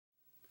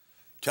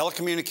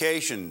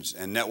Telecommunications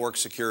and network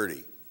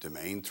security,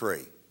 Domain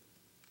 3.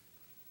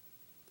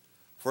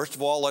 First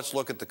of all, let's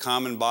look at the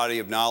common body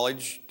of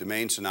knowledge,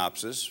 domain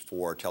synopsis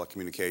for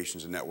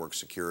telecommunications and network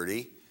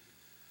security.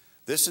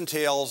 This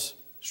entails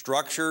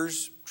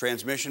structures,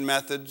 transmission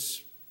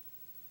methods,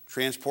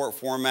 transport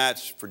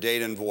formats for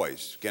data and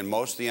voice. Again,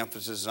 most of the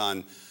emphasis is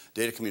on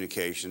data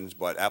communications,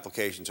 but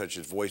applications such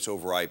as voice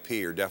over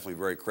IP are definitely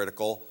very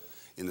critical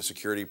in the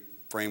security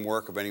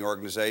framework of any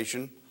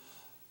organization.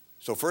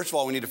 So first of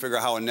all, we need to figure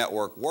out how a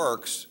network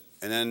works,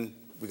 and then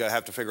we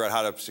have to figure out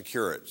how to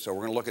secure it. So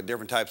we're going to look at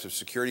different types of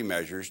security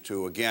measures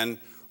to, again,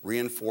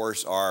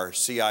 reinforce our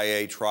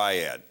CIA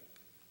triad.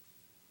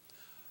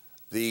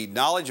 The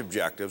knowledge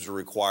objectives are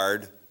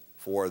required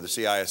for the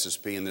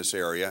CISSP in this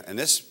area, and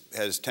this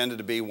has tended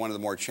to be one of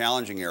the more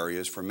challenging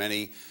areas for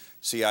many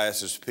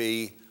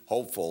CISSP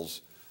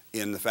hopefuls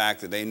in the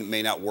fact that they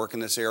may not work in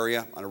this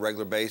area on a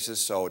regular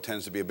basis, so it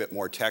tends to be a bit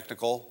more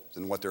technical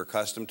than what they're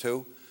accustomed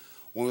to.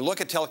 When we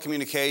look at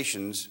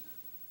telecommunications,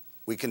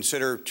 we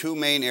consider two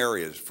main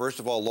areas. First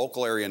of all,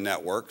 local area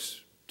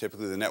networks,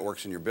 typically the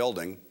networks in your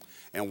building,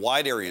 and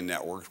wide area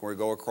networks where we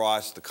go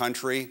across the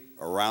country,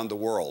 around the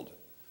world.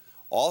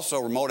 Also,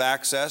 remote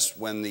access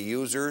when the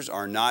users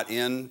are not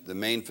in the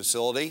main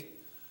facility.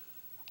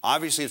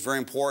 Obviously, it's very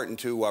important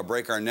to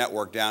break our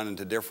network down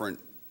into different,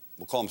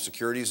 we'll call them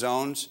security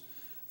zones.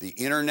 The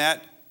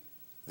internet,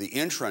 the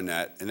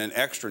intranet, and then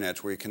extranets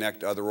where you connect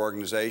to other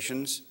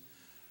organizations.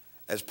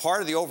 As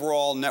part of the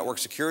overall network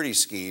security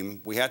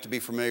scheme, we have to be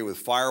familiar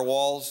with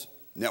firewalls,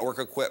 network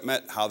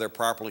equipment, how they're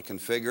properly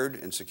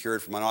configured and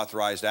secured from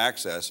unauthorized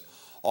access.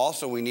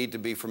 Also, we need to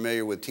be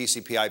familiar with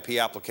TCP/IP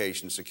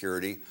application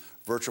security,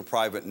 virtual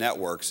private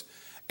networks,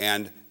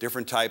 and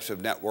different types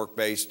of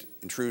network-based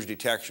intrusion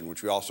detection,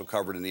 which we also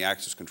covered in the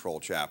access control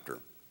chapter.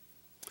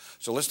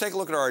 So let's take a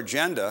look at our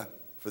agenda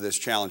for this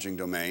challenging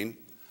domain.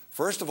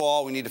 First of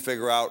all, we need to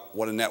figure out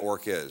what a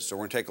network is. So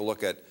we're going to take a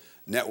look at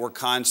network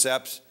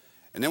concepts,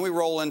 and then we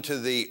roll into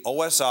the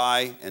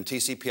OSI and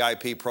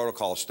TCP/IP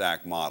protocol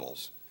stack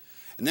models.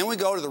 And then we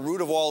go to the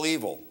root of all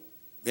evil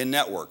in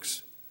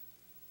networks,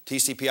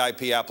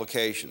 TCP/IP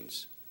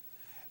applications.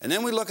 And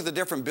then we look at the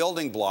different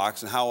building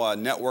blocks and how a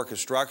network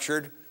is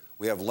structured.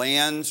 We have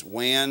LANs,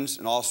 WANs,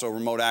 and also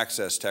remote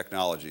access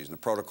technologies and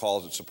the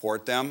protocols that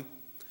support them.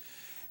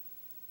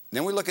 And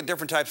then we look at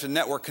different types of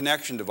network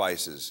connection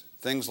devices,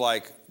 things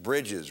like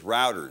bridges,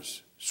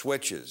 routers,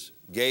 switches,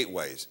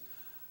 gateways.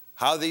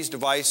 How these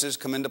devices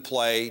come into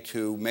play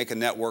to make a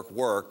network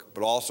work,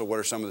 but also what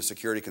are some of the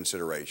security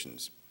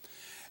considerations.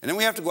 And then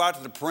we have to go out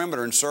to the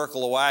perimeter and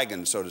circle a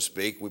wagon, so to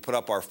speak. We put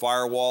up our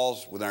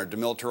firewalls within our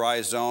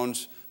demilitarized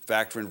zones,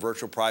 factor in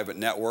virtual private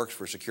networks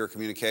for secure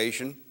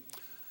communication.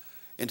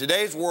 In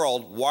today's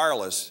world,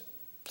 wireless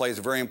plays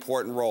a very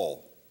important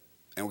role.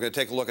 And we're going to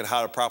take a look at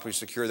how to properly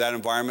secure that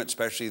environment,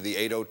 especially the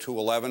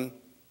 802.11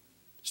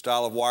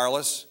 style of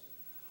wireless.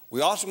 We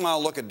also want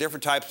to look at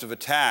different types of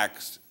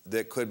attacks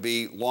that could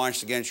be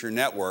launched against your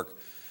network,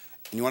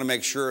 and you want to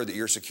make sure that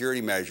your security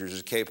measures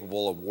is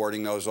capable of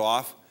warding those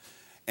off.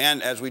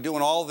 And as we do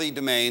in all the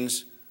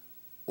domains,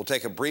 we'll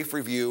take a brief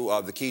review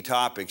of the key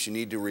topics you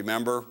need to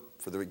remember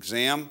for the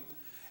exam,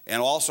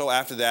 and also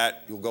after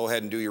that, you'll go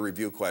ahead and do your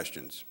review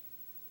questions.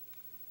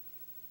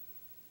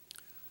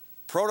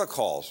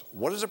 Protocols.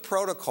 What is a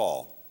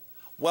protocol?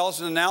 Well,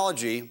 it's an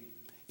analogy.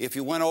 If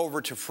you went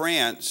over to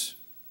France,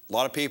 a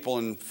lot of people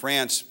in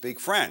France speak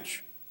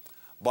French.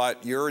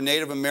 But you're a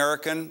Native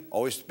American,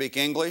 always speak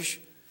English.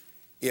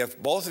 If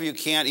both of you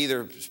can't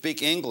either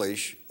speak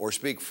English or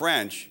speak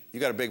French, you've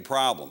got a big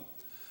problem.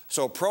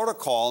 So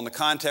protocol in the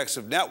context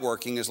of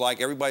networking is like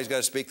everybody's got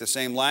to speak the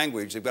same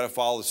language. They've got to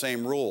follow the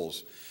same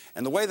rules.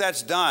 And the way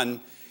that's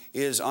done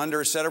is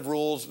under a set of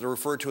rules that are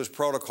referred to as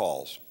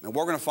protocols. And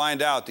we're going to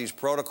find out these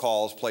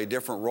protocols play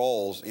different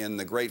roles in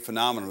the great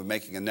phenomenon of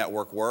making a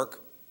network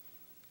work.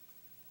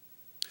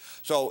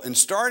 So in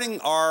starting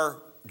our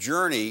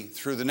journey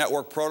through the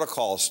network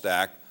protocol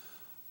stack,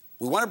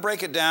 we want to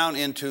break it down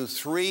into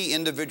three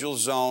individual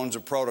zones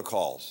of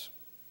protocols.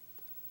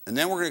 And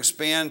then we're going to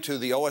expand to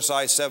the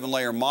OSI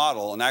 7-layer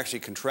model and actually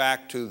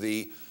contract to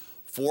the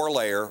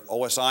 4-layer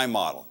OSI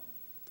model.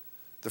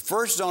 The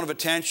first zone of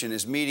attention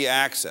is media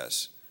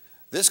access.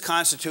 This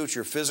constitutes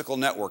your physical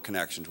network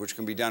connections, which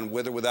can be done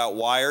with or without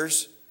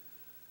wires.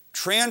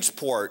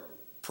 Transport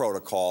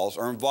protocols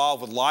are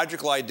involved with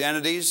logical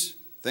identities,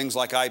 things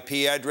like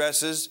IP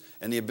addresses,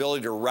 and the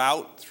ability to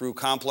route through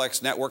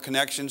complex network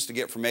connections to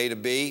get from A to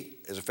B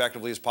as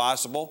effectively as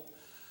possible.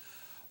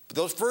 But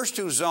those first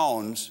two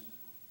zones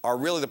are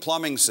really the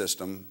plumbing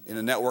system in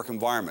a network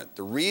environment.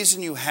 The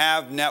reason you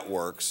have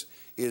networks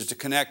is to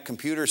connect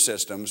computer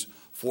systems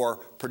for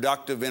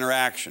productive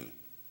interaction.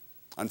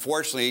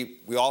 Unfortunately,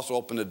 we also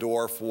open the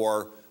door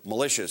for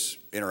malicious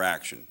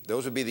interaction.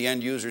 Those would be the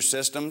end user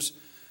systems.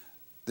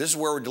 This is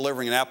where we're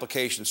delivering an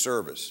application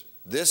service.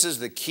 This is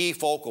the key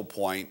focal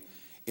point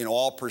in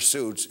all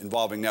pursuits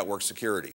involving network security.